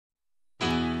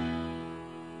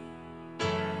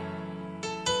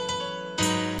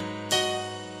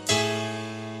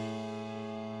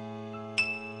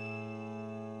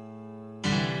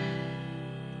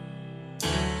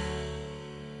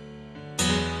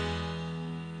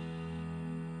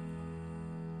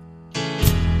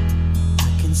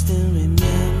still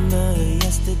remember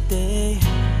yesterday.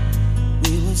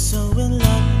 We were so in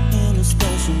love in a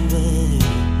special way,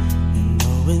 and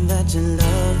knowing that you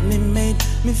loved me made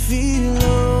me feel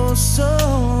oh so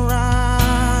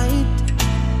right.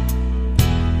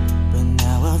 But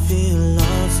now I feel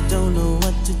lost, don't know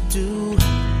what to do.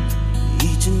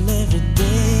 Each and every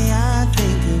day I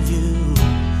think of you,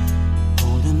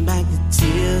 holding back the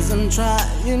tears I'm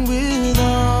trying with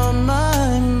all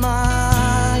my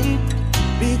might.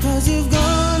 Because you've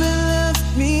gone and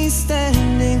left me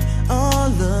standing all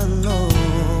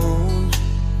alone,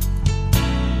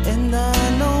 and I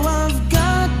know I've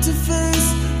got to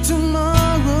face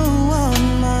tomorrow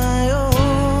on my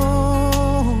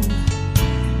own.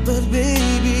 But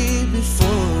baby,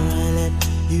 before I let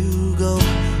you go,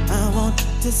 I want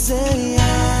to say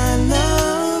I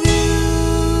love you.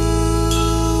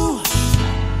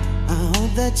 I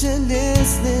hope that you're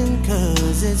listening,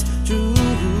 'cause it's true.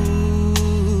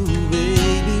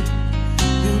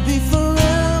 You'll be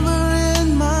forever in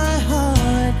my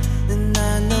heart, and I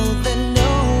know that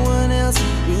no one else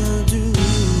will do.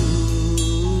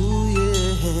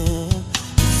 Yeah.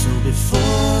 So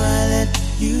before I let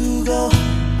you go,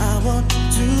 I want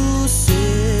to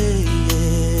say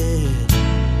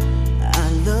I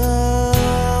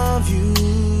love you.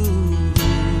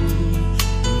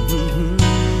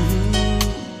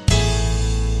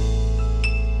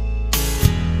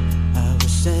 I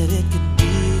wish that it could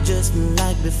just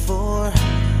like before.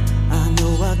 I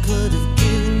know I could have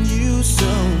given you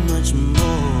so much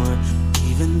more,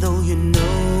 even though you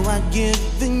know I'd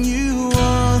given you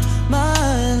all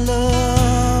my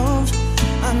love.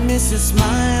 I miss your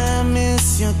smile, I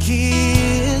miss your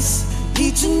kiss.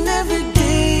 Each and every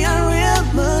day I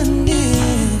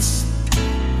reminisce,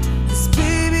 'cause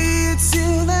baby, it's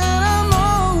you that I'm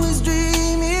always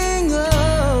dreaming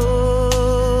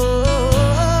of.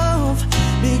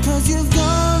 Because you've gone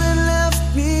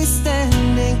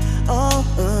all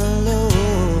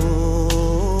alone,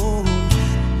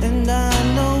 and I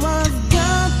know I've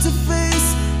got to face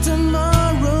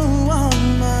tomorrow on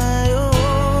my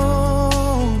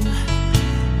own.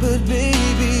 But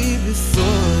baby,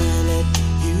 before I let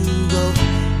you go,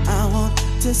 I want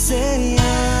to say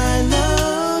I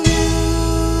love you.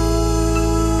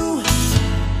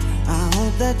 I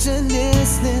hope that you're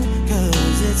listening,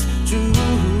 'cause it's true.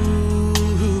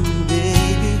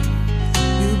 Baby,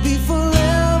 you'll be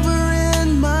forever in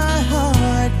my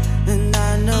heart, and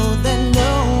I know that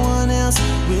no one else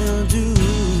will do.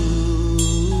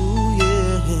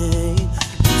 Yeah.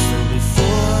 So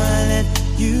before I let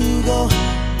you go,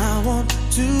 I want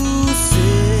to say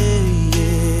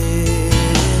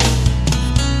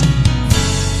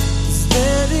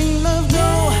letting love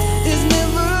go is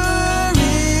never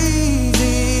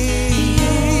easy,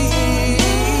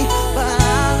 but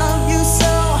I love you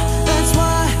so, that's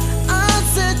why I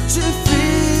set you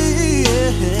free.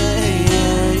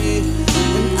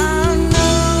 And I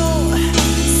know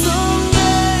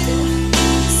someday,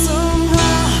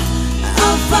 somehow,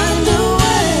 I'll find a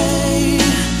way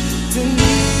to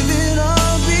leave it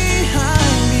all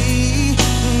behind me.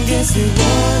 Guess it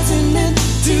wasn't meant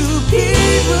to be,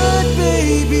 but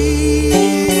baby,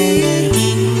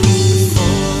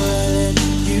 before I let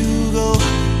you go,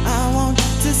 I want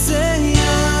to say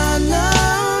I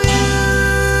love you.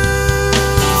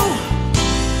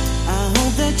 I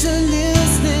hope that you're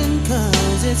listening,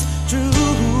 'cause it's true.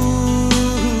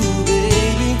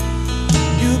 Baby,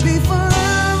 you'll be forever